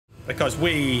because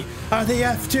we are the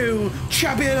F2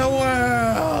 champion of the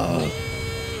world.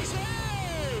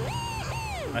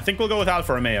 I think we'll go with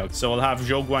Alfa Romeo. So we'll have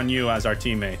Zhou Guan Yu as our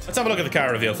teammate. Let's have a look at the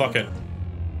car reveal. Fuck it.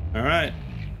 All right.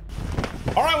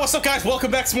 All right, what's up, guys?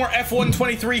 Welcome back to more F1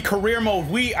 23 career mode.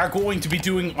 We are going to be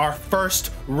doing our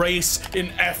first race in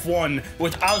F1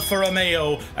 with Alfa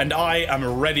Romeo, and I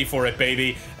am ready for it,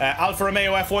 baby. Alfa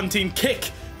Romeo F1 team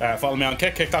Kick. Follow me on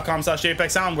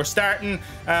kick.com/JPEGSound. We're starting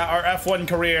our F1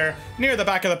 career near the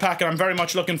back of the pack, and I'm very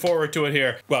much looking forward to it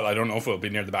here. Well, I don't know if it'll be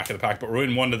near the back of the pack, but we're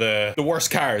in one of the worst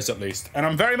cars, at least. And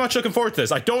I'm very much looking forward to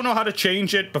this. I don't know how to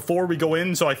change it before we go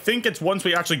in, so I think it's once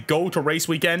we actually go to race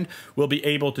weekend, we'll be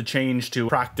able to change to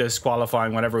practice,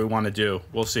 qualifying, whatever we want to do.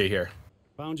 We'll see here.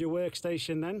 Found your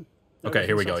workstation then? Okay,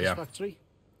 here we go, yeah.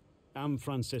 I'm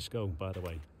Francisco, by the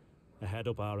way. I head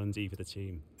up R&D for the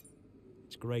team.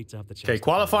 It's great to have the chance. Okay,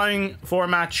 qualifying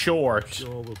format short.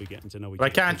 Sure, we'll be getting to know each but I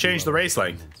can't change the race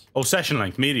length. Oh, session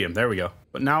length, medium. There we go.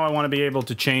 But now I want to be able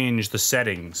to change the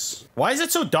settings. Why is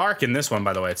it so dark in this one,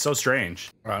 by the way? It's so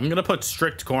strange. All right, I'm going to put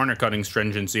strict corner cutting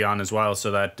stringency on as well,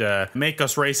 so that make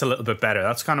us race a little bit better.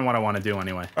 That's kind of what I want to do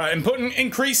anyway. All right, I'm putting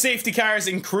increased safety cars,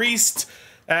 increased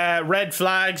red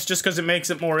flags, just because it makes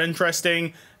it more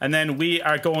interesting. And then we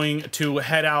are going to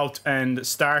head out and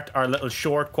start our little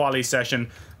short quali session.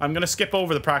 I'm going to skip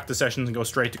over the practice sessions and go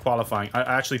straight to qualifying. I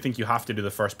actually think you have to do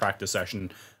the first practice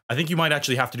session. I think you might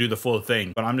actually have to do the full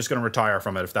thing, but I'm just going to retire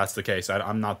from it if that's the case.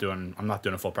 I'm not doing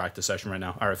a full practice session right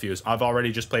now. I refuse. I've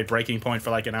already just played Breaking Point for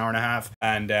like an hour and a half,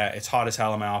 and it's hot as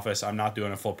hell in my office. I'm not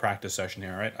doing a full practice session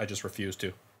here, all right? I just refuse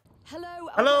to.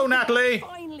 Hello, Natalie.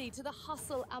 Finally to the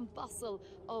hustle and bustle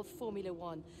of Formula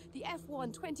One. The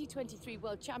F1 2023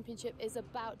 World Championship is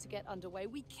about to get underway.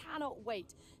 We cannot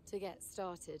wait to get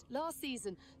started. Last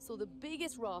season saw the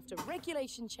biggest raft of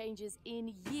regulation changes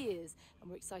in years, and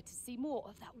we're excited to see more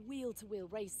of that wheel-to-wheel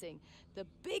racing. The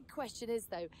big question is,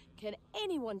 though, can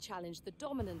anyone challenge the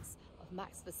dominance of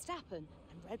Max Verstappen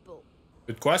and Red Bull?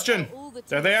 Good question.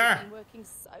 There they are. Working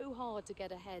so hard to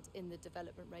get ahead in the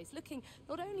development race, looking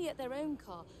not only at their own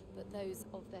car, but those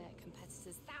of their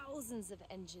competitors. Thousands of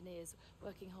engineers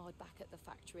working hard back at the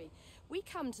factory. We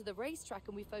come to the racetrack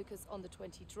and we focus on the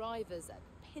 20 drivers at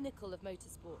the pinnacle of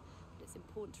motorsport. But it's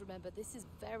important to remember this is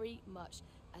very much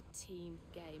a team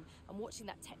game. And watching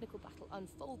that technical battle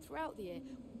unfold throughout the year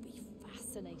will be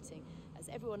fascinating as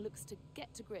everyone looks to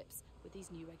get to grips with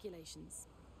these new regulations.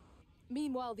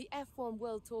 Meanwhile, the F1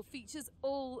 World Tour features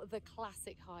all the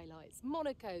classic highlights.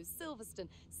 Monaco, Silverstone,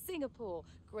 Singapore.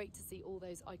 Great to see all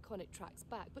those iconic tracks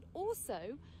back, but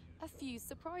also a few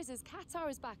surprises. Qatar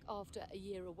is back after a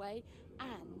year away,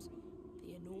 and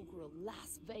the inaugural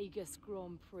Las Vegas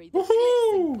Grand Prix. The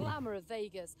glitz and glamour of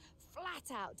Vegas,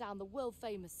 flat out down the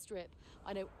world-famous strip.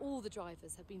 I know all the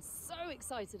drivers have been so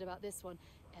excited about this one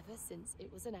ever since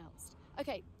it was announced.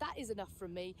 Okay, that is enough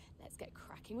from me. Let's get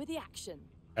cracking with the action.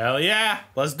 Hell yeah,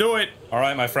 let's do it. All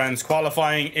right, my friends,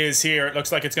 qualifying is here. It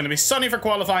looks like it's going to be sunny for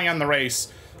qualifying and the race,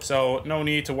 so no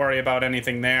need to worry about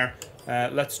anything there.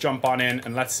 Let's jump on in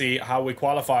and let's see how we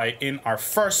qualify in our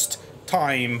first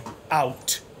time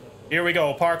out. Here we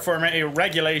go, park for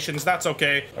regulations, that's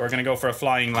okay. We're going to go for a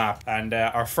flying lap, and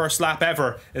our first lap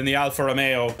ever in the Alfa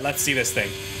Romeo. Let's see this thing.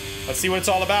 Let's see what it's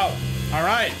all about. All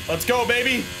right, let's go,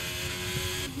 baby.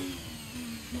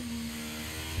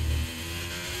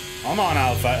 Come on,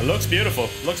 Alpha. It looks beautiful.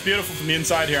 It looks beautiful from the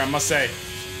inside here, I must say.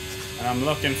 And I'm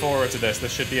looking forward to this.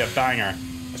 This should be a banger.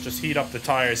 Let's just heat up the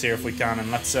tires here if we can,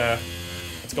 and let's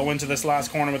go into this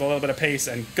last corner with a little bit of pace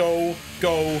and go,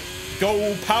 go,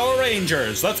 go, Power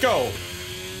Rangers. Let's go.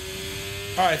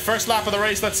 All right, first lap of the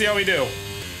race. Let's see how we do.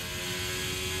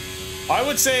 I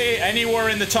would say anywhere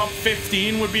in the top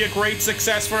 15 would be a great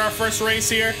success for our first race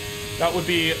here. That would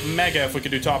be mega if we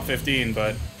could do top 15,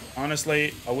 but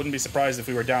honestly, I wouldn't be surprised if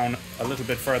we were down a little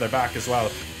bit further back as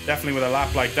well. Definitely with a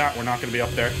lap like that, we're not going to be up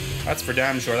there. That's for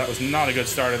damn sure. That was not a good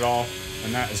start at all,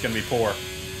 and that is going to be poor.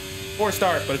 Poor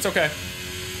start, but it's okay.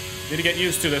 Need to get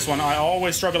used to this one. I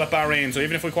always struggle at Bahrain, so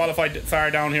even if we qualified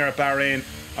far down here at Bahrain,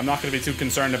 I'm not going to be too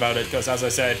concerned about it, because as I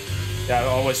said, yeah, I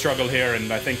always struggle here,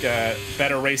 and I think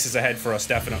better races ahead for us,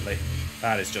 definitely.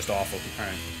 That is just awful. All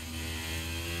right.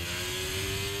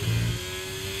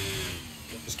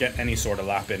 Get any sort of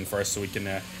lap in first so we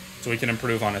can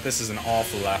improve on it. This is an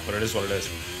awful lap, but it is what it is.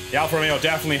 The Alfa Romeo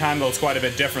definitely handles quite a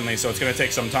bit differently, so it's going to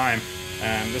take some time.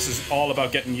 This is all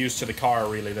about getting used to the car,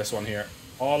 really, this one here.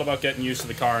 All about getting used to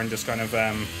the car and just kind of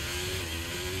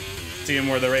seeing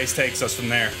where the race takes us from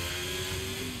there.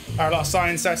 Carlos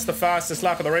Sainz sets the fastest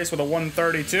lap of the race with a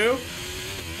 1:32,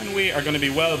 and we are going to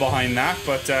be well behind that,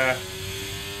 but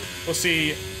we'll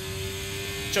see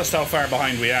just how far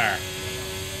behind we are.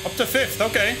 Up to 5th.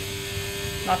 Okay.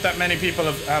 Not that many people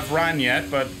have ran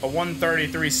yet, but a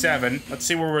 1:33.7. Let's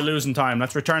see where we're losing time.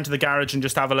 Let's return to the garage and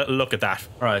just have a little look at that.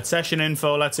 All right, session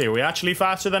info. Let's see. Are we actually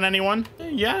faster than anyone?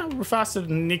 Yeah, we're faster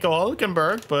than Nico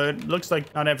Hulkenberg, but looks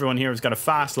like not everyone here has got a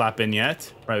fast lap in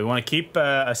yet. Right, we want to keep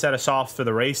a set of softs for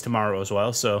the race tomorrow as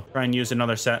well, so try and use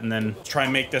another set and then try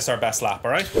and make this our best lap, all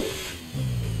right?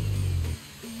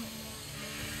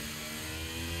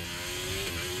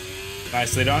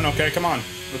 Nicely done. Okay, come on.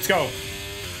 Let's go.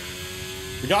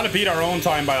 We got to beat our own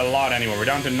time by a lot anyway. We're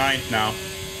down to 9th now.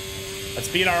 Let's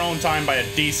beat our own time by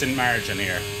a decent margin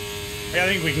here. I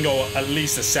think we can go at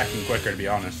least a second quicker, to be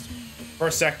honest.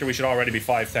 First sector, we should already be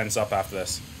 5/10ths up after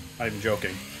this. Not even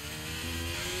joking.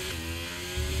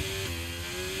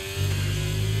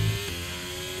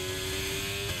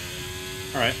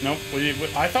 All right, nope.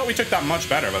 I thought we took that much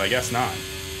better, but I guess not.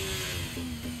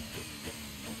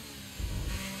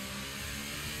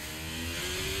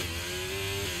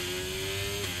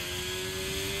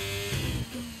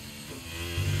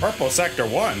 Purple sector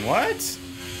 1, what?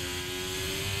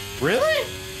 Really?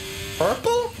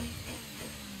 Purple?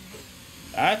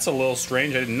 That's a little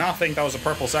strange. I did not think that was a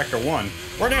purple sector 1.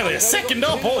 We're nearly a second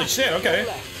up, holy shit, okay.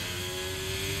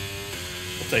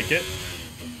 We'll take it.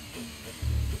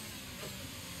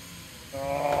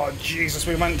 Oh, Jesus,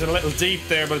 we went a little deep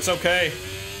there, but it's okay.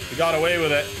 We got away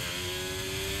with it.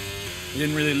 We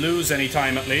didn't really lose any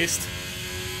time, at least.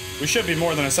 We should be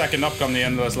more than a second up come the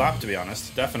end of this lap, to be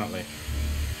honest. Definitely.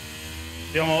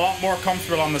 Feeling a lot more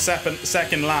comfortable on the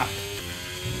second lap.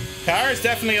 Car is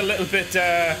definitely a little bit,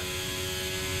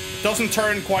 doesn't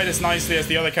turn quite as nicely as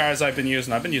the other cars I've been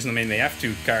using. I've been using mainly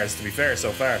F2 cars, to be fair,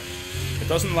 so far. It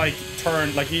doesn't, like,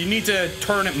 turn, like, you need to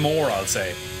turn it more, I'll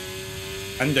say.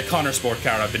 And the Connor Sport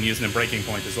car I've been using in Breaking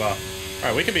Point as well.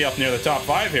 Alright, we could be up near the top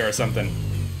 5 here or something.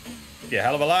 Be a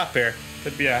hell of a lap here.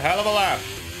 Could be a hell of a lap.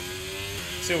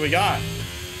 Let's see what we got.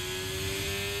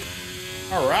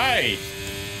 Alright.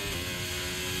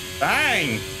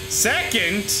 Bang!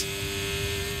 Second?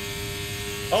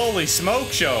 Holy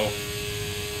smoke show.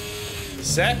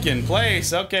 Second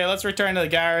place. Okay, let's return to the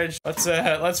garage.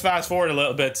 Let's fast forward a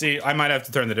little bit. See, I might have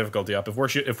to turn the difficulty up. If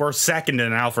we're second in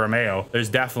an Alfa Romeo, there's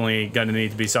definitely gonna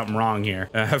need to be something wrong here.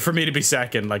 For me to be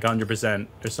second, like 100%,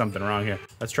 there's something wrong here.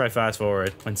 Let's try fast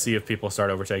forward and see if people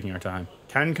start overtaking our time.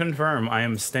 Can confirm I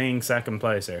am staying second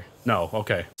place here. No,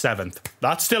 okay, 7th.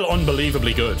 That's still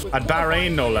unbelievably good. At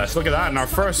Bahrain, no less. Look at that. In our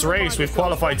first race, we've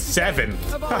qualified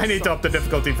 7th. I need to up the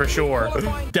difficulty for sure.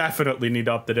 Definitely need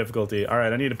to up the difficulty. All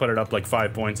right, I need to put it up like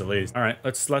 5 points at least. All right,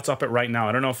 let's up it right now.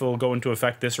 I don't know if it will go into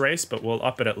effect this race, but we'll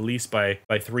up it at least by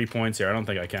 3 points here. I don't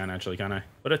think I can actually, can I?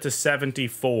 Put it to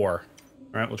 74.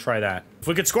 All right, we'll try that. If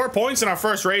we could score points in our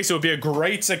first race, it would be a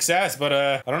great success, but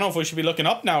I don't know if we should be looking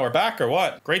up now or back or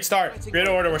what. Great start. Grid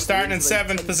order. We're starting in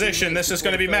 7th position. This is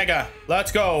going to be mega.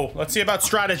 Let's go. Let's see about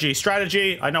strategy.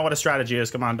 Strategy. I know what a strategy is.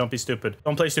 Come on, don't be stupid.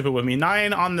 Don't play stupid with me.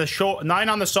 9 on the short, 9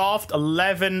 on the soft,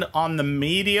 11 on the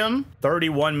medium,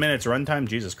 31 minutes runtime.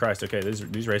 Jesus Christ. Okay,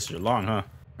 these races are long, huh? All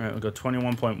right, we'll go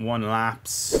 21.1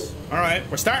 laps. All right,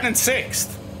 we're starting in 6th.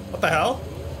 What the hell?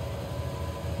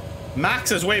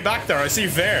 Max is way back there. I see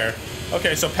Ver.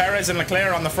 Okay, so Perez and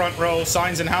Leclerc on the front row,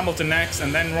 Sainz and Hamilton next,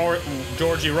 and then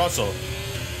Georgie Russell.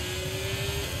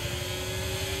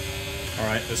 All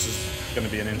right, this is going to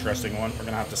be an interesting one. We're going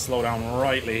to have to slow down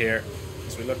rightly here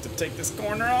as we look to take this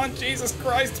corner on. Jesus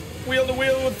Christ. Wheel to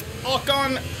wheel with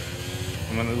Ocon.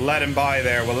 I'm going to let him by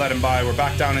there. We'll let him by. We're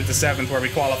back down into 7th where we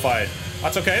qualified.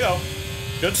 That's okay, though.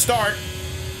 Good start.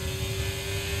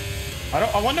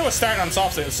 I wonder what started on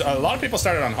softs. A lot of people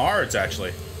started on hards,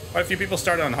 actually. Quite a few people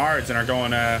started on hards and are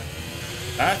going,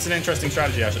 that's an interesting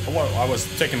strategy, actually. Oh, I was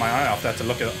taking my eye off that to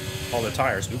look at all the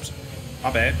tires. Oops.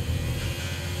 My bad.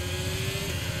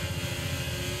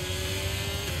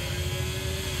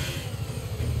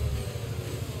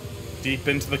 Deep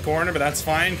into the corner, but that's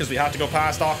fine because we had to go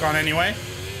past Ocon anyway.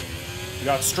 We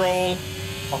got Stroll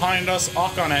behind us,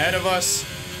 Ocon ahead of us.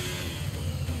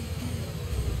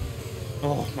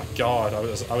 Oh my god, I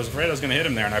was afraid I was going to hit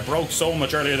him there, and I broke so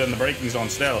much earlier than the braking zone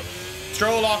still.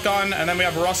 Stroll, Ocon, and then we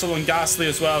have Russell and Gasly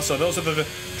as well, so those are the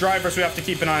drivers we have to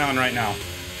keep an eye on right now.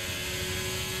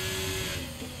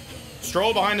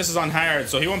 Stroll behind us is on hard,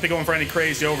 so he won't be going for any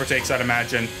crazy overtakes, I'd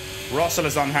imagine. Russell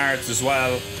is on hards as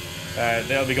well.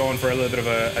 They'll be going for a little bit of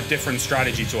a different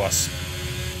strategy to us.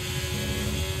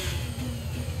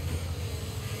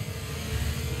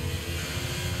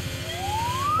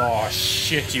 Oh,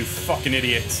 shit, you fucking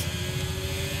idiot.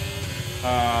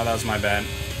 That was my bad.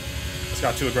 Just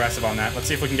got too aggressive on that. Let's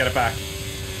see if we can get it back.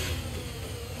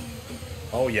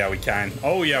 Oh, yeah, we can.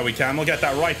 Oh, yeah, we can. We'll get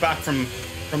that right back from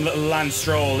from little Lance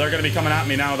Stroll. They're going to be coming at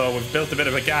me now, though. We've built a bit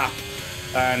of a gap.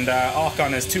 And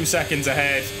Ocon is 2 seconds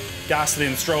ahead. Gasly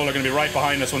and Stroll are going to be right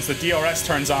behind us. Once the DRS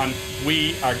turns on,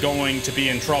 we are going to be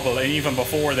in trouble. And even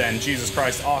before then, Jesus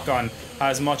Christ, Ocon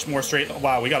has much more straight...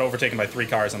 Wow, we got overtaken by 3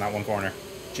 cars on that one corner.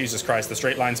 Jesus Christ, the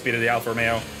straight line speed of the Alfa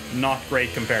Romeo, not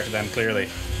great compared to them, clearly.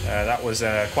 That was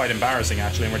quite embarrassing,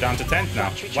 actually, and we're down to 10th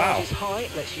now. Wow.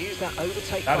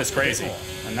 That is crazy.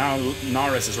 And now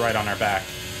Norris is right on our back.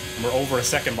 And we're over a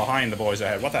second behind the boys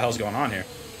ahead. What the hell's going on here?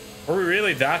 Were we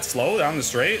really that slow down the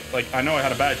straight? Like, I know I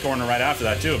had a bad corner right after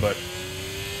that, too, but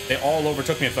they all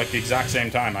overtook me at, like, the exact same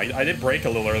time. I did brake a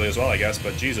little early as well, I guess,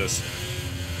 but Jesus.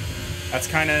 That's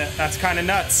kind of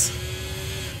nuts.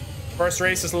 First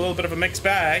race is a little bit of a mixed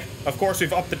bag. Of course,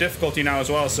 we've upped the difficulty now as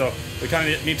well, so we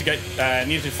kind of need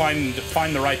to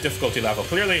find the right difficulty level.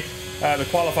 Clearly, the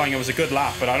qualifying, it was a good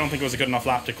lap, but I don't think it was a good enough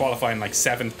lap to qualify in like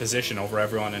 7th position over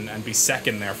everyone and be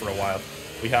second there for a while.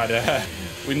 We had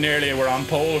we nearly were on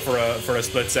pole for a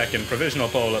split second, provisional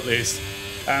pole at least.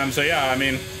 So yeah, I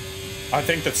mean, I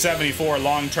think that 74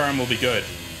 long term will be good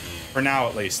for now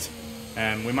at least.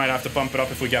 We might have to bump it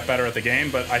up if we get better at the game,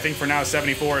 but I think for now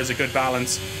 74 is a good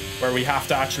balance where we have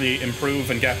to actually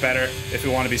improve and get better if we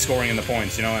want to be scoring in the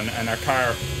points, you know, and our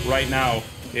car right now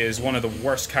is one of the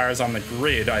worst cars on the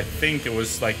grid. I think it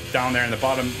was like down there in the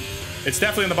bottom. It's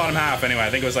definitely in the bottom half anyway.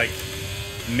 I think it was like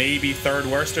maybe 3rd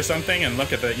worst or something, and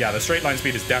look at the, yeah, the straight line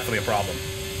speed is definitely a problem.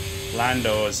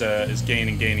 Lando is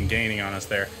gaining on us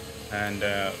there. And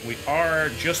we are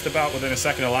just about within a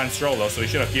second of Lance Stroll, though, so we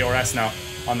should have DRS now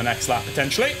on the next lap,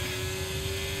 potentially.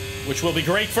 Which will be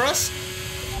great for us.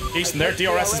 Decent there,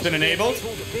 DRS has been enabled.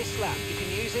 This lap. You can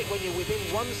use it when you're within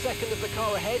 1 second of the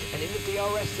car ahead and in the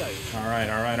DRS zone. Alright.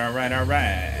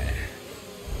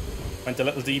 Went a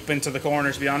little deep into the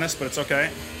corner, to be honest, but it's okay.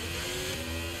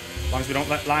 As long as we don't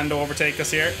let Lando overtake us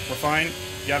here, we're fine.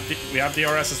 We have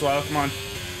DRS as well, come on.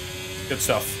 Good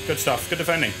stuff, good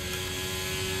defending.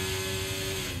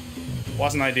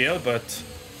 Wasn't ideal, but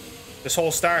this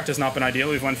whole start has not been ideal.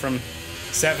 We've went from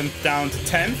 7th down to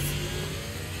 10th.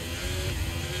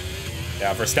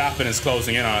 Yeah, Verstappen is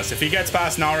closing in on us. If he gets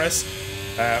past Norris,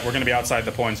 we're going to be outside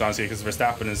the points, honestly, because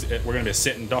Verstappen we're going to be a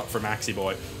sitting duck for Maxi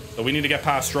boy. So we need to get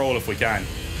past Stroll if we can,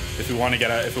 if we want to get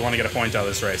a point out of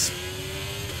this race.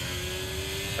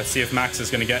 Let's see if Max is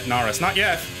going to get Norris. Not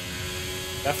yet.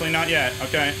 Definitely not yet.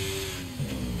 Okay.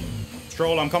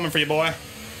 Stroll, I'm coming for you, boy.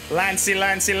 Lancey.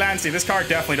 This car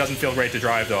definitely doesn't feel great to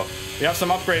drive, though. We have some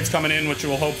upgrades coming in, which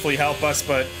will hopefully help us,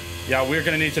 but yeah, we're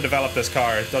going to need to develop this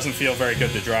car. It doesn't feel very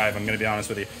good to drive, I'm going to be honest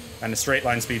with you. And the straight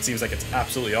line speed seems like it's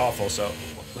absolutely awful, so,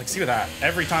 like, see with that.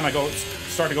 Every time I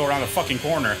start to go around the fucking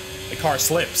corner, the car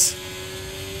slips.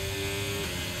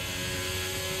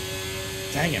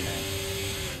 Dang it, man.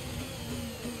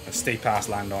 I stay past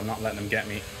Lando, I'm not letting him get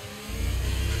me.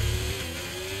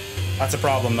 That's a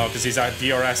problem, though, because he's at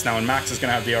DRS now, and Max is going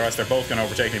to have DRS. They're both going to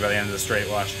overtake me by the end of the straight,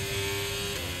 watch.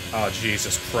 Oh,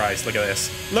 Jesus Christ, look at this.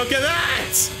 Look at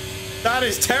that! That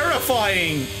is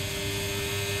terrifying!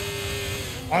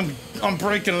 I'm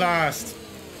braking last.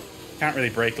 Can't really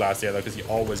brake last here, though, because you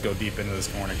always go deep into this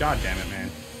corner. God damn it,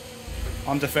 man.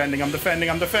 I'm defending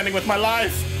with my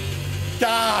life!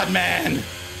 God, man!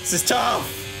 This is tough!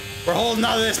 We're holding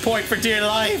on to this point for dear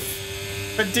life!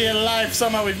 For dear life,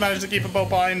 somehow we've managed to keep a boat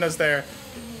behind us there.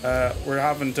 We're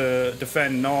having to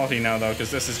defend naughty now, though,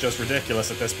 because this is just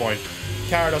ridiculous at this point. The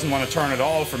car doesn't want to turn at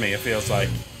all for me, it feels like.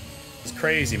 It's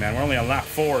crazy, man. We're only on lap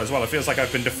 4 as well. It feels like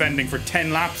I've been defending for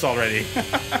 10 laps already.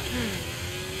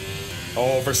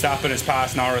 Oh, Verstappen is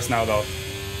past Norris now, though.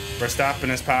 Verstappen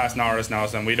is past Norris now,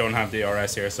 so we don't have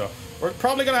DRS here, so we're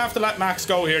probably going to have to let Max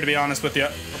go here, to be honest with you.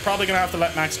 We're probably going to have to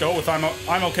let Max go, which I'm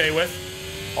okay with.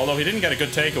 Although he didn't get a good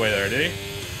takeaway there, did he?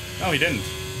 No, he didn't.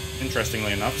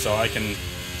 Interestingly enough, so I can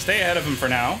stay ahead of him for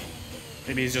now.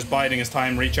 Maybe he's just biding his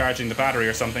time recharging the battery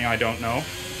or something, I don't know.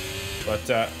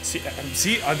 But, see,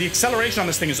 the acceleration on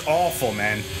this thing is awful,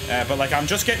 man. But, like, I'm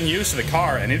just getting used to the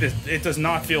car, and it does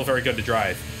not feel very good to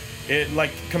drive. It,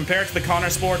 like, compared to the Connor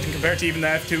Sport and compared to even the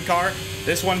F2 car,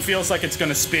 this one feels like it's going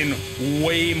to spin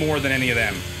way more than any of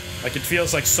them. Like, it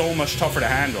feels like so much tougher to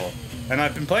handle. And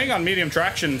I've been playing on medium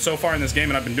traction so far in this game,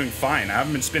 and I've been doing fine. I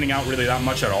haven't been spinning out really that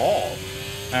much at all.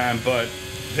 But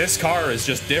this car is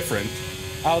just different.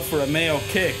 Alfa Romeo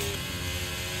kick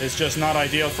is just not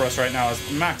ideal for us right now, as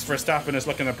Max Verstappen is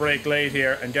looking to brake late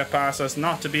here and get past us.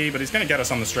 Not to be, but he's going to get us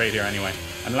on the straight here anyway.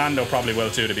 And Lando probably will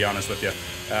too, to be honest with you.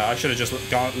 I should have just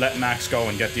let Max go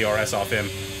and get DRS off him,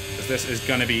 because this is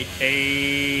going to be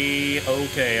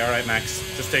okay. All right, Max,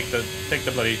 just take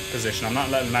the bloody position. I'm not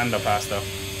letting Lando pass, though.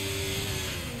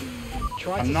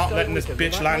 I'm not letting this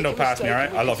bitch Lando pass me,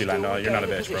 alright? I love you, Lando. You're not a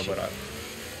bitch, bro, but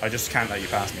I just can't let you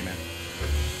pass me, man.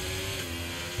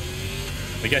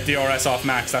 We get DRS off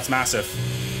Max. That's massive.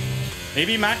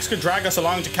 Maybe Max could drag us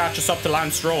along to catch us up to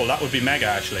Lance Stroll. That would be mega,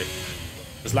 actually.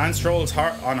 Because Lance Stroll's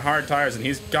on hard tires, and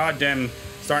he's goddamn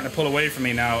starting to pull away from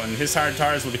me now, and his hard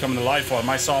tires will become the life while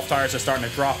my soft tires are starting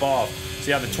to drop off. So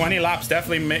yeah, the 20 laps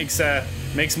definitely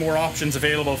makes more options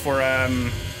available for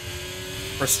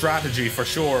strategy, for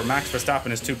sure. Max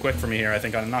Verstappen is too quick for me here. I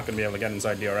think I'm not going to be able to get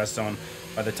inside DRS zone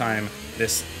by the time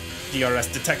this DRS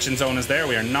detection zone is there.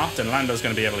 We are not, and Lando's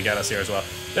going to be able to get us here as well.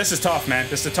 This is tough, man.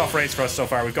 This is a tough race for us so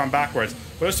far. We've gone backwards,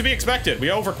 but it was to be expected. We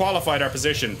overqualified our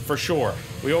position, for sure.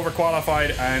 We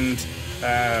overqualified, and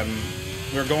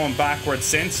we're going backwards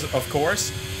since, of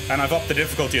course, and I've upped the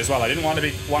difficulty as well. I didn't want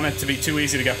it to be too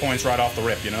easy to get points right off the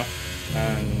rip, you know?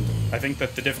 And I think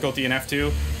that the difficulty in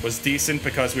F2 was decent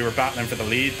because we were battling for the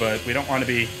lead, but we don't want to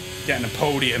be getting a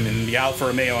podium in the Alfa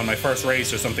Romeo on my first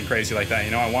race or something crazy like that,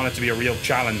 you know? I want it to be a real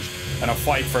challenge and a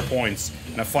fight for points,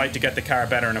 and a fight to get the car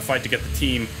better, and a fight to get the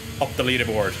team up the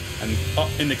leaderboard and up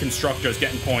in the constructors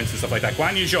getting points and stuff like that.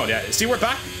 Guan Yu Zhou, yeah. See, we're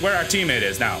back where our teammate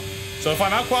is now. So if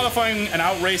I'm out qualifying and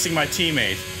out racing my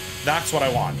teammate, that's what I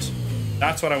want.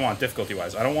 That's what I want,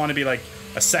 difficulty-wise. I don't want to be like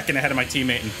a second ahead of my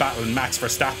teammate and battling Max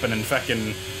Verstappen and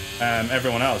fucking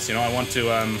everyone else, you know? I want to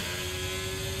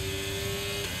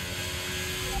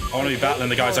be battling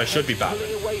the guys I should be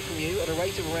battling. Away from you at a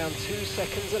rate of around 2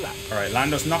 seconds a lap. All right,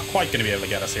 Lando's not quite going to be able to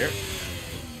get us here.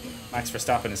 Max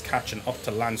Verstappen is catching up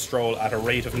to Lance Stroll at a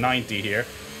rate of 90 here,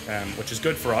 which is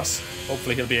good for us.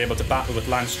 Hopefully he'll be able to battle with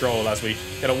Lance Stroll as we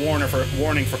get a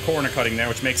warning for corner cutting there,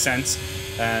 which makes sense.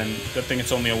 Good thing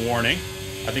it's only a warning.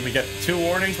 I think we get 2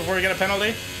 warnings before we get a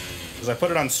penalty, because I put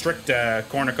it on strict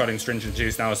corner cutting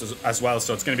stringencies now as well,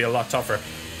 so it's going to be a lot tougher.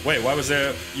 Wait, why was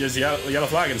there a yellow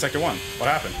flag in Sector 1? What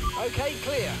happened? Okay,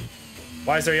 clear.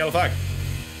 Why is there a yellow flag?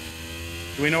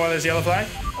 Do we know why there's a yellow flag?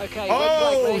 Okay,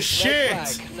 oh, red flag, shit! Red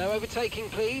flag. No overtaking,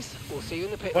 please. We'll see you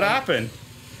in the pit. What happened?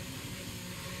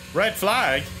 Red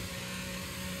flag?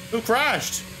 Who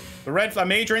crashed? A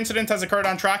major incident has occurred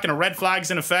on track and a red flag's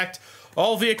in effect.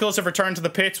 All vehicles have returned to the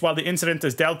pits while the incident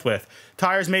is dealt with.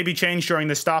 Tires may be changed during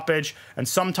the stoppage, and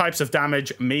some types of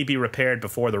damage may be repaired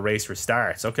before the race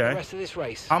restarts. Okay. The rest of this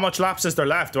race. How much laps is there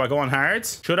left? Do I go on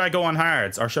hards? Should I go on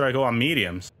hards, or should I go on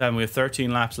mediums? Then we have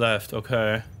 13 laps left.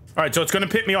 Okay. All right, so it's going to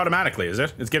pit me automatically, is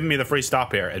it? It's giving me the free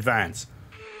stop here. Advance.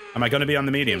 Am I going to be on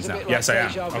the mediums now? Yes, I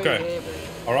am. Okay.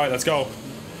 All right, let's go.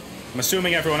 I'm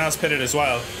assuming everyone else pitted as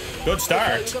well. Good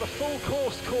start. Okay, we've got a full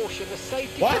course caution. The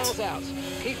safety car's out.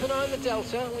 Keep an eye on the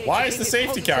delta. Why is the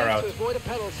safety car out? To avoid a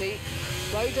penalty.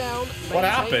 Slow down. What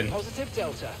happened? Positive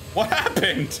delta. What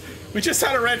happened? We just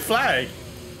had a red flag.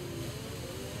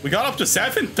 We got up to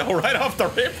 7th though, right off the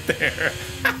rip there.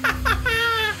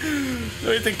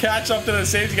 We have to catch up to the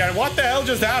safety car. What the hell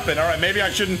just happened? All right, maybe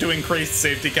I shouldn't do increased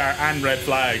safety car and red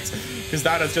flags, because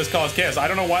that has just caused chaos. I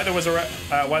don't know why there was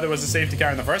a safety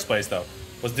car in the first place though.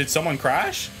 Did someone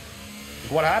crash?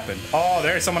 What happened? Oh,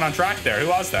 there's someone on track there. Who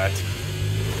was that?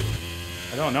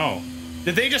 I don't know.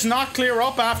 Did they just not clear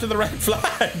up after the red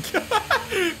flag?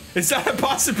 Is that a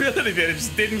possibility? They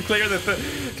just didn't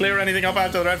clear anything up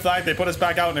after the red flag. They put us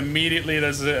back out, and immediately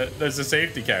there's a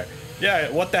safety car. Yeah,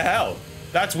 what the hell?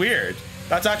 That's weird.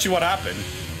 That's actually what happened.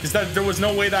 Because there was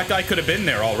no way that guy could have been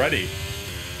there already.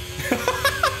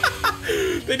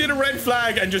 They did a red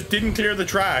flag and just didn't clear the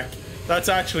track. That's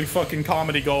actually fucking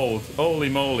comedy gold. Holy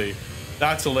moly.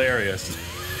 That's hilarious.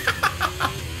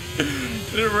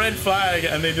 They did a red flag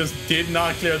and they just did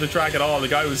not clear the track at all. The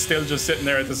guy was still just sitting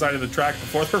there at the side of the track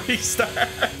before the restart.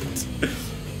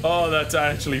 Oh, that's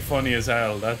actually funny as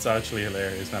hell. That's actually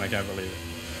hilarious, man. I can't believe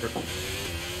it.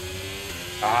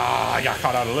 Ah, I got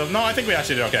caught out a little. No, I think we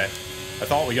actually did okay. I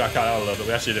thought we got caught out a little, but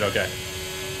we actually did okay.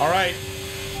 All right.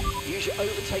 Use your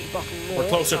overtake button more. We're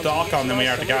closer to Ocon than we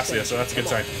are to Gasly, so that's a good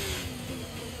sign.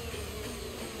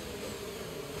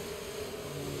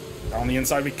 On the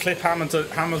inside, we clip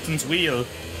Hamilton's wheel.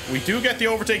 We do get the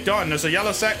overtake done. There's a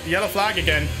yellow flag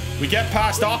again. We get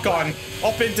past Ocon,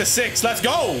 up into 6th. Let's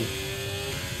go.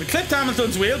 We clipped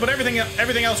Hamilton's wheel, but everything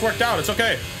else worked out. It's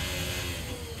okay.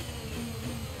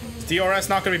 Is DRS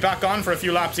not going to be back on for a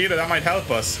few laps either? That might help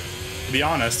us, to be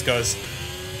honest, because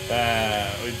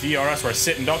DRS, we're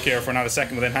sitting duck here for another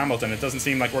second within Hamilton. It doesn't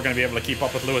seem like we're going to be able to keep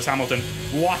up with Lewis Hamilton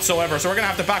whatsoever. So we're going to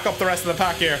have to back up the rest of the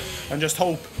pack here and just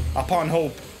hope upon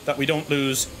hope that we don't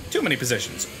lose too many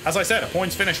positions. As I said, a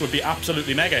points finish would be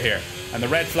absolutely mega here, and the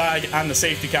red flag and the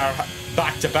safety car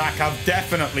back to back have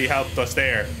definitely helped us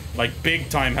there. Like, big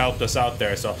time helped us out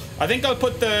there. So I think I'll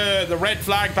put the red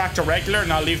flag back to regular,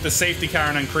 and I'll leave the safety car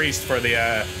on increased for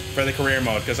the career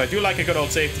mode, because I do like a good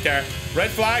old safety car. Red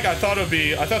flag, I thought there'd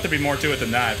be more to it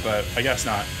than that, but I guess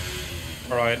not.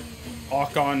 All right,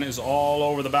 Ocon is all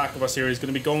over the back of us here. He's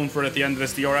going to be going for it at the end of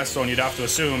this DRS zone, you'd have to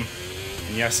assume.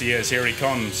 And yes, he is. Here he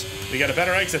comes. We get a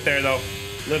better exit there, though.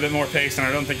 A little bit more pace, and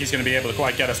I don't think he's going to be able to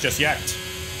quite get us just yet.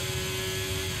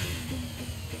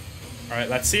 All right,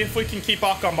 let's see if we can keep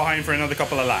Ocon behind for another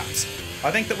couple of laps.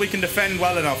 I think that we can defend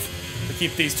well enough to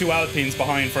keep these two Alpines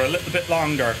behind for a little bit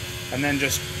longer, and then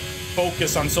just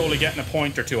focus on solely getting a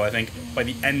point or two, I think, by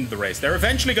the end of the race. They're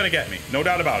eventually going to get me, no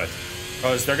doubt about it,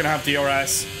 because they're going to have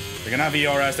DRS, they're going to have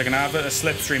ERS, they're going to have a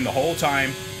slipstream the whole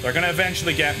time. They're going to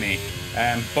eventually get me,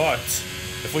 but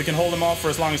if we can hold them off for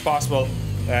as long as possible,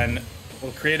 then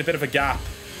we'll create a bit of a gap.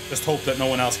 Just hope that no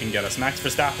one else can get us. Max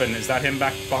Verstappen, is that him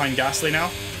back behind Gasly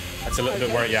now? That's a little bit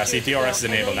worried. Yeah, see, DRS is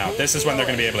enabled now. This is when they're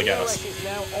going to be able to get us.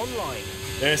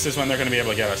 This is when they're going to be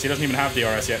able to get us. He doesn't even have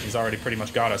DRS yet. He's already pretty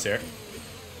much got us here.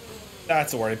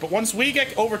 That's a worry. But once we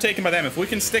get overtaken by them, if we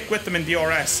can stick with them in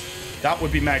DRS, that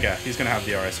would be mega. He's going to have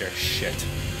DRS here. Shit.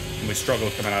 And we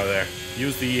struggled coming out of there.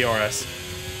 Use the ERS.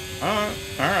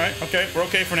 Alright. Okay, we're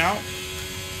okay for now.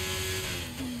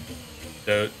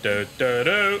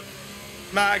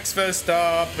 Max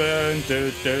Verstappen.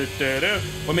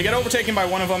 When we get overtaken by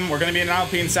one of them, we're going to be in an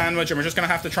Alpine sandwich, and we're just going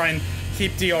to have to try and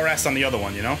keep DRS on the other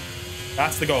one, you know?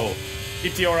 That's the goal.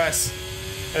 Keep DRS,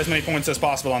 get as many points as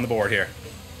possible on the board here.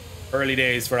 Early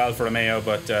days for Alfa Romeo,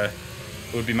 but it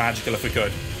would be magical if we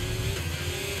could.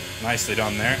 Nicely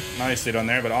done there. Nicely done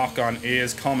there, but Ocon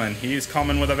is coming. He's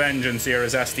coming with a vengeance here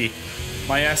as Esty.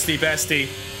 My Esty bestie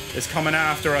is coming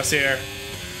after us here.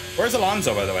 Where's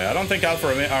Alonso, by the way? I don't think Alfa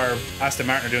Romeo or Aston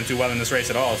Martin are doing too well in this race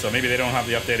at all, so maybe they don't have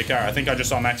the updated car. I think I just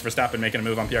saw Max Verstappen making a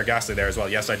move on Pierre Gasly there as well.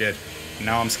 Yes, I did. And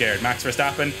now I'm scared. Max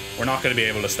Verstappen, we're not going to be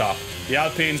able to stop. The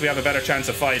Alpines, we have a better chance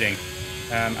of fighting.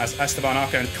 As Esteban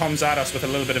Ocon comes at us with a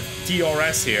little bit of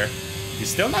DRS here. He's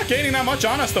still not gaining that much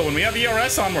on us, though. When we have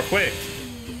ERS on, we're quick.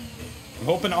 I'm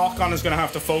hoping Ocon is going to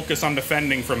have to focus on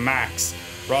defending from Max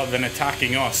rather than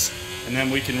attacking us. And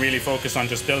then we can really focus on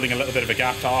just building a little bit of a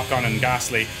gap to Ocon and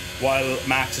Gasly while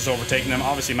Max is overtaking them.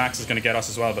 Obviously, Max is going to get us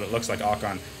as well, but it looks like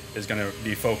Ocon is going to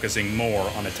be focusing more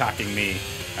on attacking me,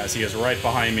 as he is right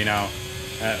behind me now.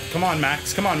 Come on,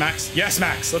 Max. Come on, Max. Yes,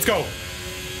 Max. Let's go.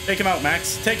 Take him out,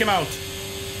 Max. Take him out.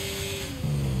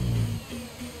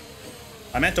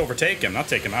 I meant to overtake him, not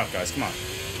take him out, guys. Come on.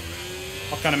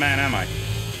 What kind of man am I?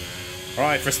 All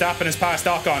right, Verstappen is past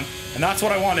Ocon, and that's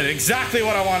what I wanted. Exactly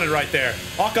what I wanted right there.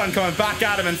 Ocon coming back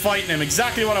at him and fighting him.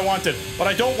 Exactly what I wanted. What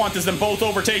I don't want is them both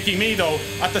overtaking me, though,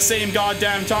 at the same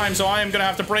goddamn time. So I am going to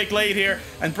have to brake late here,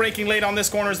 and braking late on this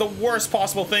corner is the worst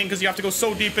possible thing, because you have to go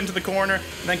so deep into the corner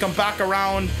and then come back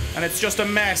around, and it's just a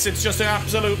mess. It's just an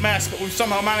absolute mess, but we've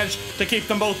somehow managed to keep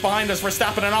them both behind us.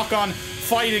 Verstappen and Ocon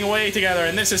fighting away together,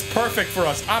 and this is perfect for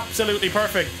us. Absolutely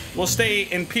perfect. We'll stay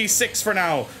in P6 for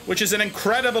now, which is an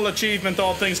incredible achievement,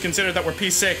 all things considered, that we're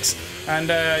P6. And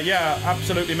yeah,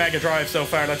 absolutely mega drive so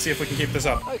far. Let's see if we can keep this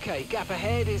up. Okay, gap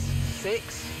ahead is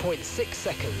 6.6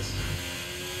 seconds.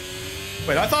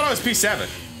 Wait, I thought I was P7.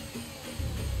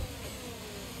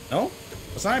 No?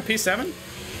 Was I P7?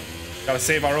 Gotta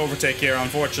save our overtake here,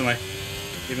 unfortunately.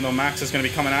 Even though Max is going to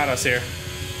be coming at us here.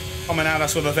 Coming at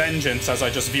us with a vengeance, as I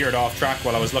just veered off track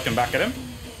while I was looking back at him.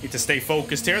 Need to stay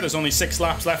focused here. There's only 6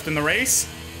 laps left in the race.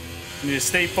 I need to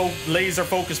stay laser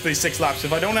focused for these 6 laps.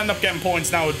 If I don't end up getting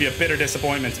points now, it would be a bitter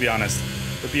disappointment, to be honest.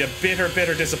 It would be a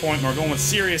bitter disappointment. We're going with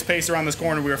serious pace around this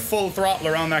corner. We were full throttle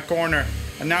around that corner.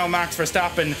 And now Max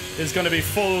Verstappen is going to be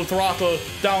full throttle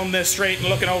down this straight and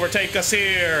looking to overtake us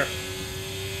here.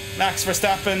 Max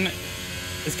Verstappen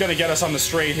is going to get us on the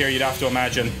straight here, you'd have to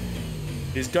imagine.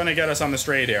 He's going to get us on the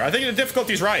straight here. I think the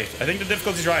difficulty's right.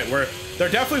 They're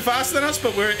definitely faster than us,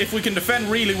 but if we can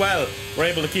defend really well, we're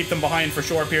able to keep them behind for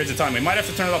short periods of time. We might have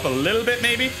to turn it up a little bit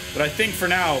maybe, but I think for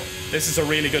now, this is a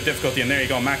really good difficulty. And there you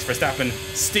go, Max Verstappen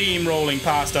steamrolling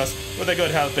past us with a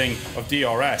good helping of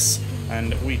DRS.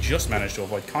 And we just managed to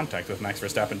avoid contact with Max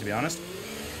Verstappen, to be honest.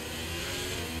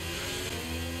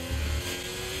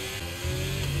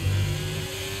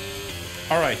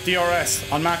 Alright, DRS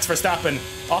on Max Verstappen.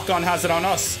 Ocon has it on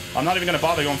us. I'm not even going to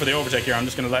bother going for the overtake here. I'm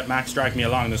just going to let Max drag me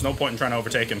along. There's no point in trying to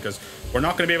overtake him, because we're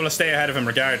not going to be able to stay ahead of him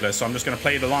regardless. So I'm just going to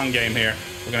play the long game here.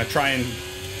 We're going to try and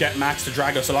get Max to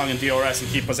drag us along in DRS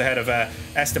and keep us ahead of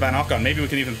Esteban Ocon. Maybe we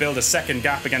can even build a second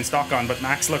gap against Ocon, but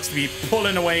Max looks to be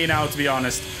pulling away now, to be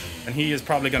honest. And he is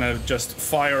probably going to just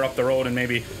fire up the road and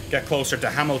maybe get closer to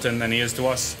Hamilton than he is to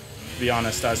us, to be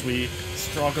honest, as we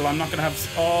Struggle. I'm not going to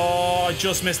have... Oh, I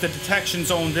just missed the detection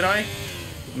zone, did I?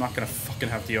 I'm not going to fucking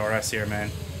have DRS here, man.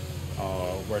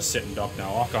 Oh, we're sitting duck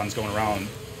now. Ocon's going around.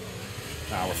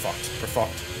 Nah, we're fucked. We're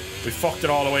fucked. We fucked it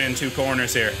all the way in 2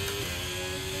 corners here.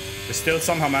 We still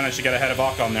somehow managed to get ahead of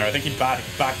Ocon there. I think he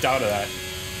backed out of that.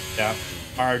 Yeah.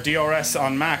 Our DRS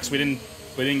on Max, we didn't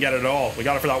get it at all. We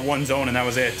got it for that 1 zone and that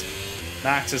was it.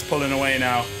 Max is pulling away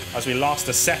now as we lost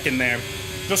a second there.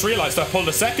 Just realised I pulled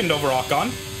a second over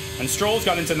Ocon. And Stroll's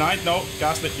got into 9th. No,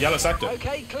 Gasly, yellow sector.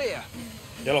 Okay, clear.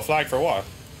 Yellow flag for what?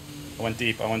 I went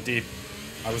deep. I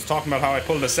was talking about how I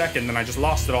pulled a second and I just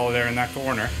lost it all there in that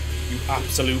corner. You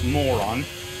absolute moron.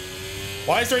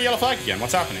 Why is there a yellow flag again?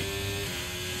 What's happening?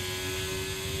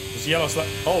 There's yellow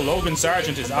Oh, Logan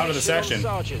Sargent is out of the session.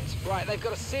 Right, they've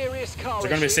got a serious car. Is there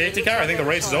going to be a safety car? I think the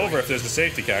race is over if there's a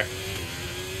safety car.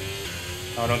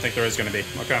 No, I don't think there is going to be.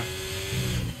 Okay.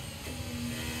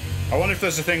 I wonder if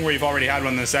there's a thing where you've already had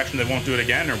one in the section that won't do it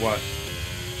again or what.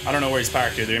 I don't know where he's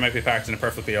parked either. He might be parked in a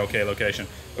perfectly okay location.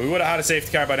 But we would have had a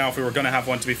safety car by now if we were going to have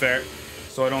one, to be fair.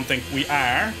 So I don't think we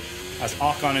are. As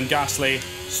Ocon and Gasly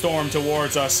storm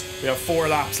towards us. We have 4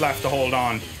 laps left to hold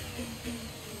on.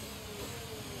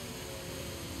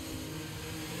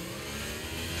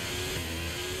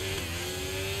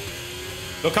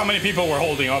 Look how many people we're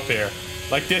holding up here.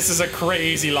 Like, this is a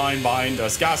crazy line behind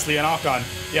us. Gasly and Ocon.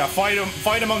 Yeah,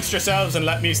 fight amongst yourselves and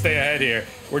let me stay ahead here.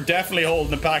 We're definitely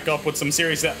holding the pack up with some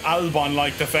serious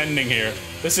Albon-like defending here.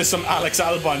 This is some Alex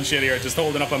Albon shit here, just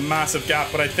holding up a massive gap.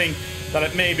 But I think that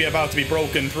it may be about to be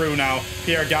broken through now.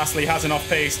 Pierre Gasly has enough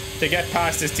pace to get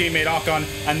past his teammate Ocon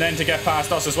and then to get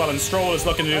past us as well. And Stroll is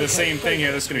looking to do the same thing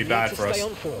here. This is going to be bad for us.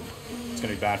 It's going to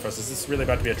be bad for us. Is this really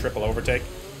about to be a triple overtake?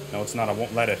 No, it's not. I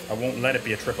won't let it. I won't let it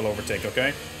be a triple overtake,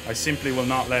 okay? I simply will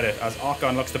not let it. As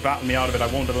Ocon looks to battle me out of it, I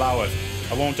won't allow it.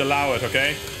 I won't allow it,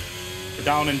 okay? We're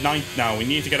down in 9th now. We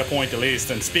need to get a point at least.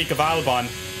 And speak of Albon,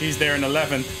 he's there in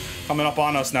 11th, coming up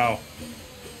on us now.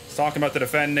 He's talking about the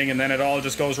defending, and then it all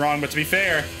just goes wrong. But to be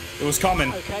fair, it was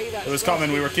coming. It was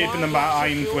coming. We were keeping them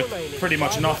behind with pretty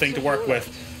much nothing to work with.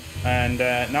 And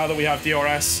now that we have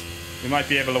DRS, we might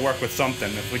be able to work with something.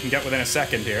 If we can get within a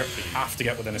second here, we have to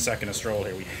get within a second of Stroll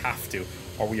here. We have to,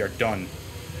 or we are done.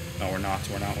 No, we're not.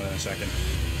 We're not within a second.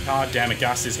 God damn it,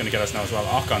 Gasly's going to get us now as well.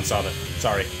 Ocon saw that.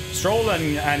 Sorry. Stroll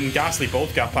and Gasly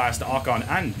both got past Ocon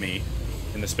and me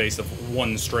in the space of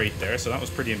 1 straight there, so that was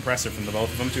pretty impressive from the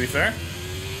both of them, to be fair.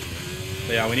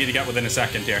 But yeah, we need to get within a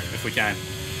second here, if we can.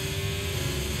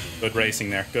 Good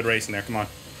racing there. Good racing there. Come on.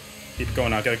 Keep it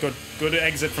going now. Get a good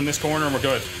exit from this corner and we're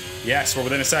good. Yes, we're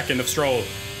within a second of Stroll.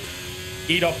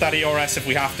 Eat up that ERS if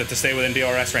we have to stay within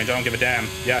DRS range. I don't give a damn.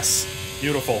 Yes.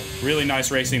 Beautiful. Really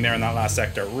nice racing there in that last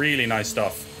sector. Really nice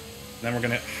stuff. And then we're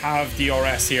going to have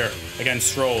DRS here against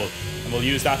Stroll. And we'll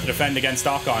use that to defend against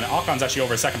Ocon. Ocon's actually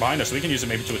over a second behind us, so we can use it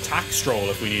maybe to attack Stroll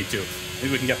if we need to.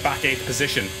 Maybe we can get back 8th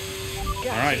position.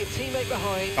 Alright.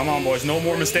 Come on, boys. No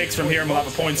more mistakes from here and we'll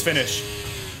have a points finish.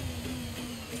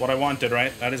 That's what I wanted,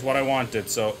 right? That is what I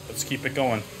wanted. So let's keep it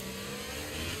going.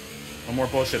 No more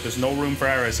bullshit. There's no room for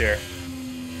errors here.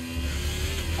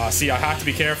 See, I have to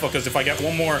be careful because if I get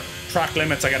 1 more track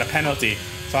limits, I get a penalty.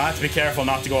 So I have to be careful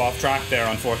not to go off track there,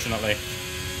 unfortunately.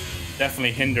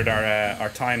 Definitely hindered our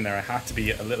time there. I had to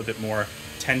be a little bit more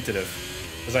tentative.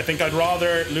 Because I think I'd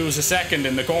rather lose a second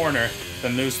in the corner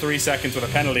than lose 3 seconds with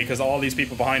a penalty, because all these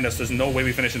people behind us, there's no way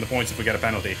we finish in the points if we get a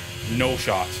penalty. No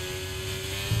shot.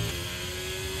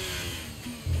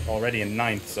 Already in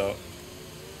 9th, so...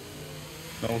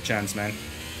 no chance, man.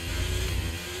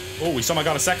 Oh, we somehow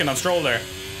got a second on Stroll there.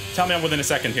 Tell me I'm within a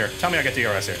second here. Tell me I get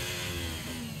DRS here.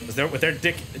 With their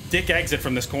dick exit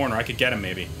from this corner, I could get him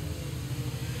maybe.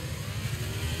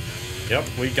 Yep,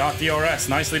 we got DRS.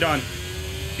 Nicely done.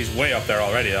 He's way up there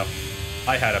already, though.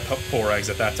 I had a poor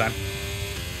exit that time.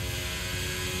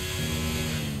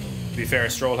 To be fair,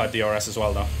 Stroll had DRS as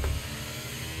well, though.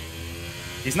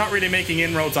 He's not really making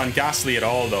inroads on Gasly at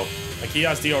all, though. Like, he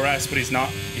has DRS, but he's not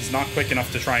quick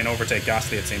enough to try and overtake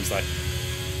Gasly, it seems like.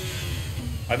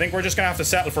 I think we're just going to have to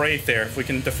settle for 8th there. If we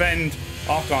can defend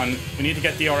Ocon, we need to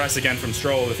get DRS again from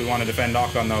Stroll if we want to defend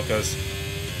Ocon, though, because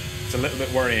it's a little bit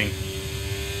worrying.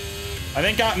 I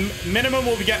think at minimum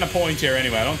we'll be getting a point here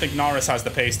anyway. I don't think Norris has the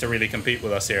pace to really compete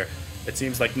with us here. It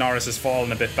seems like Norris has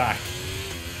fallen a bit back.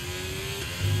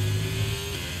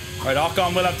 Right,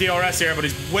 Ocon will have DRS here, but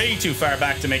he's way too far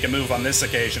back to make a move on this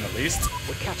occasion, at least.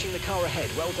 We're catching the car ahead.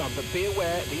 Well done, but be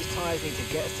aware these tyres need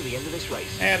to get us to the end of this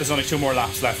race. Yeah, there's only 2 more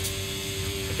laps left.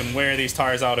 We can wear these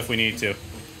tyres out if we need to.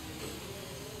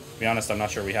 To be honest, I'm not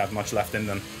sure we have much left in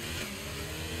them.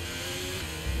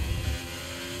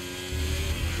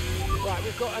 Right,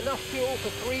 we've got enough fuel for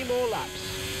 3 more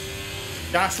laps.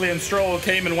 Gasly and Stroll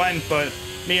came and went, but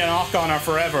me and Ocon are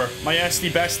forever. My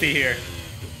SD bestie here.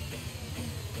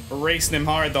 We're racing him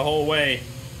hard the whole way.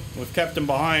 We've kept him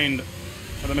behind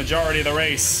for the majority of the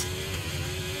race.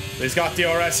 He's got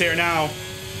DRS here now.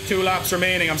 2 laps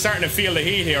remaining. I'm starting to feel the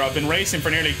heat here. I've been racing for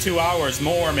nearly 2 hours,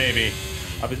 more maybe.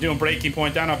 I've been doing breaking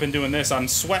point down. I've been doing this. I'm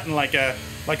sweating like a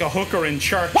hooker in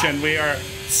church, and we are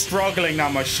struggling now.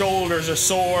 My shoulders are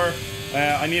sore.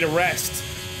 I need a rest.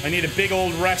 I need a big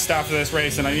old rest after this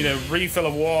race, and I need a refill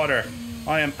of water.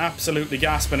 I am absolutely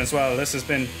gasping as well. This has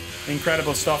been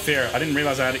incredible stuff here. I didn't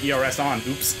realize I had ERS on.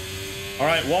 Oops. All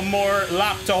right, one more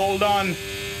lap to hold on.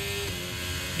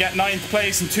 Get 9th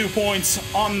place and 2 points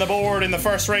on the board in the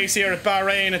first race here at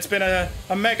Bahrain. It's been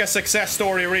a mega success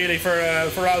story, really, for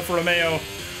Alfa Romeo.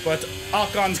 But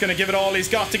Ocon's going to give it all he's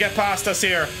got to get past us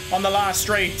here on the last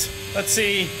straight. Let's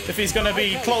see if he's going to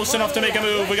be close enough to make a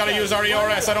move. We got to use our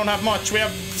ERS. I don't have much. We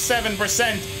have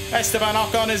 7%. Esteban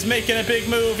Ocon is making a big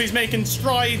move. He's making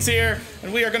strides here,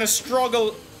 and we are going to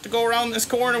struggle to go around this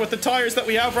corner with the tires that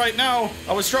we have right now.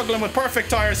 I was struggling with perfect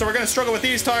tires, so we're going to struggle with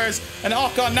these tires. And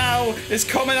Ocon now is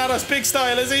coming at us big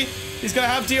style, is he? He's going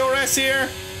to have DRS here,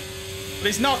 but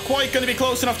he's not quite going to be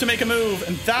close enough to make a move,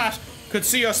 and that could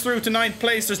see us through to 9th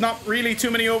place. There's not really too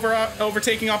many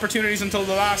overtaking opportunities until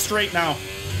the last straight now.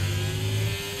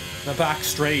 The back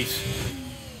straight.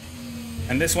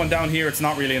 And this one down here, it's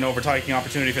not really an overtaking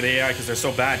opportunity for the AI because they're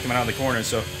so bad coming out of the corners,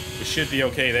 so we should be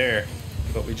okay there.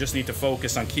 But we just need to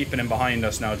focus on keeping him behind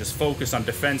us now. Just focus on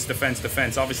defense, defense,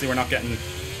 defense. Obviously, we're not getting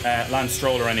Lance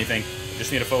Stroll or anything. We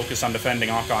just need to focus on defending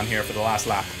Ocon here for the last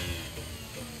lap.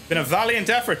 Been a valiant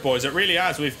effort, boys. It really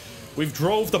has. We've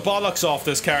drove the bollocks off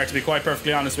this car, to be quite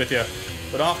perfectly honest with you.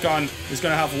 But Ocon is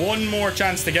going to have one more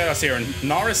chance to get us here. And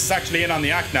Norris is actually in on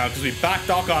the act now because we backed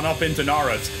Ocon up into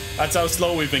Norris. That's how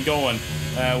slow we've been going.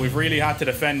 We've really had to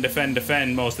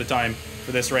defend most of the time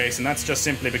for this race, and that's just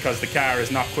simply because the car is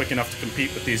not quick enough to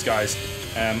compete with these guys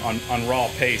on raw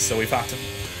pace. So we've had to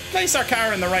place our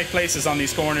car in the right places on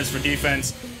these corners for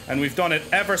defense, and we've done it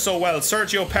ever so well.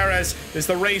 Sergio Perez is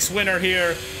the race winner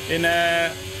here in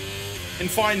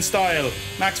fine style.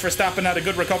 Max Verstappen had a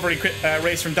good recovery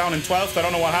race from down in 12th. I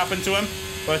don't know what happened to him,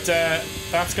 but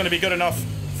that's going to be good enough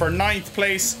for 9th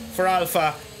place for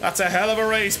Alfa. That's a hell of a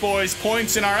race, boys.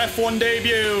 Points in our F1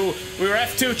 debut. We were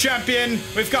F2 champion.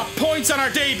 We've got points on our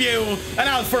debut. And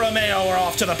Alfa Romeo are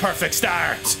off to the perfect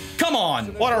start. Come on.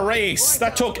 What a race.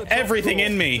 That took everything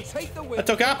in me. That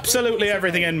took absolutely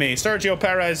everything in me. Sergio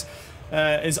Perez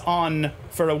is on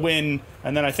for a win.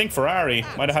 And then I think Ferrari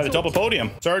might have had a double podium.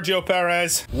 Sergio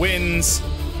Perez wins.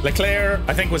 Leclerc,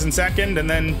 I think, was in 2nd. And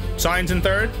then Sainz in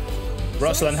 3rd.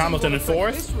 Russell and Hamilton in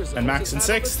 4th. And Max in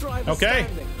 6th. Okay.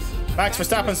 Max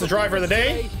Verstappen's the driver of the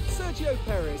day. Sergio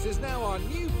Perez is now our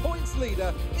new points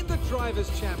leader in the Drivers'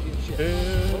 Championship.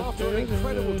 Well, after an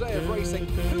incredible day of racing,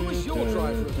 who was your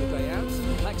driver of the day, Ants?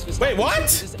 Max Verstappen. Wait, what?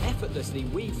 Just effortlessly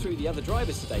weaved through the other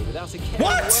drivers today without a care in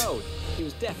the world. He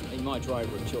was definitely my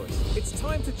driver of choice. It's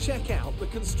time to check out the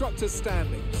constructors'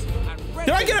 standings. Did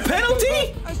I get a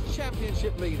penalty? As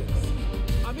championship leaders.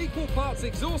 I'm equal parts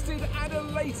exhausted and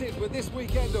elated with this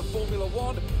weekend of Formula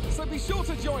One, so be sure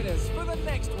to join us for the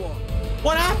next one.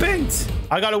 What happened?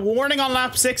 I got a warning on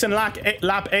lap 6 and lap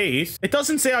 8. It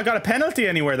doesn't say I got a penalty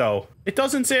anywhere though. It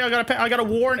doesn't say I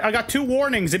got 2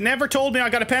 warnings. It never told me I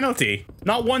got a penalty.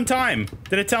 Not one time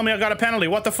did it tell me I got a penalty.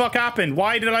 What the fuck happened?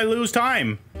 Why did I lose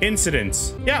time?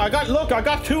 Incidents. Yeah, I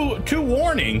got two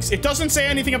warnings. It doesn't say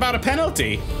anything about a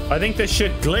penalty. I think this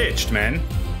shit glitched, man.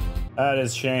 That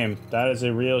is a shame. That is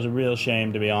a real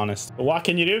shame, to be honest. But what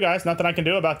can you do, guys? Nothing I can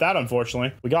do about that,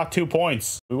 unfortunately. We got 2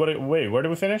 points. Wait, where did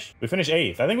we finish? We finished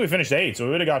 8th. I think we finished 8th, so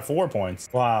we would have got 4 points.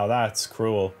 Wow, that's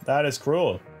cruel. That is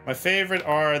cruel. My favorite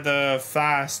are the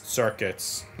fast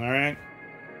circuits. All right.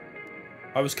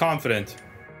 I was confident.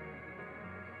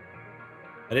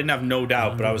 I didn't have no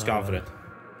doubt, but I was confident.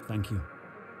 Thank you.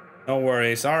 No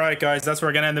worries. All right, guys, that's where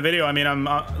we're gonna end the video. I mean,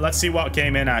 let's see what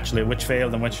came in actually, which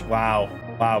failed and which.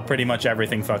 Wow, pretty much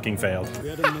everything fucking failed. We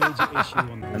had a major issue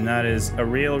on and that is a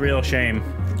real shame.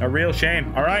 A real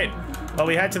shame. All right, well,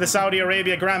 we head to the Saudi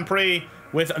Arabia Grand Prix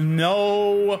with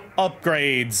no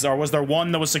upgrades, or was there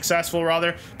one that was successful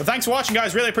rather? But thanks for watching,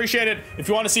 guys. Really appreciate it. If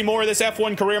you want to see more of this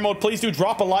F1 career mode, please do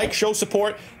drop a like, show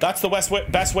support. That's the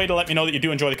best way to let me know that you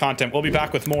do enjoy the content. We'll be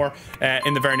back with more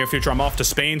in the very near future. I'm off to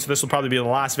Spain, so this will probably be the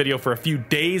last video for a few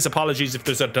days. Apologies if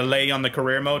there's a delay on the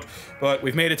career mode, but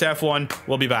we've made it to F1.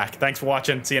 We'll be back. Thanks for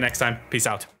watching. See you next time. Peace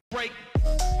out. Break.